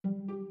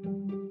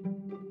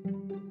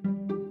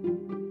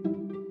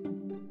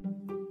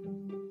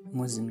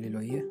Muzi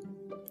Mlilo here,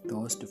 the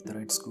host of The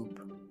Red Scoop,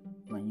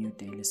 my new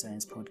daily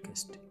science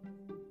podcast.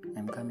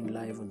 I'm coming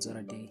live on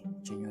Saturday,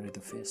 January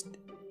the 1st.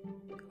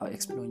 I'll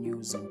explore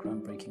news and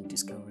groundbreaking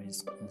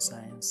discoveries in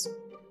science,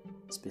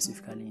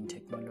 specifically in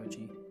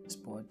technology,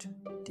 sport,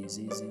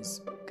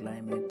 diseases,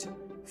 climate,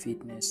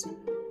 fitness,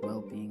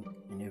 well-being,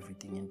 and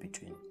everything in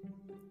between.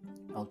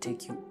 I'll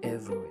take you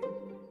everywhere,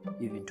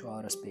 even to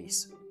outer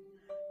space.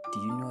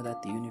 Did you know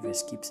that the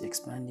universe keeps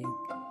expanding?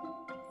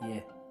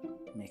 Yeah,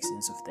 make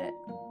sense of that.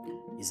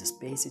 Is the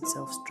space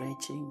itself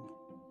stretching?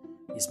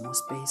 Is more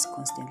space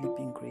constantly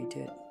being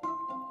created?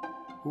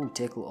 We'll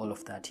tackle all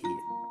of that here.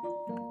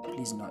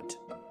 Please note,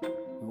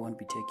 we won't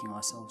be taking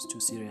ourselves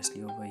too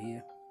seriously over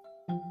here.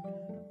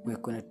 We're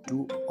gonna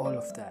do all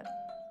of that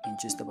in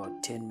just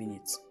about 10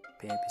 minutes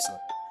per episode,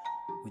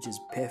 which is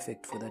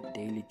perfect for that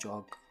daily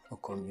jog or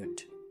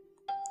commute.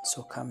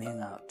 So come hang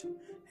out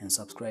and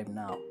subscribe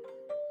now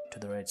to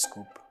The Red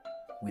Scoop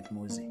with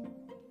Muzi.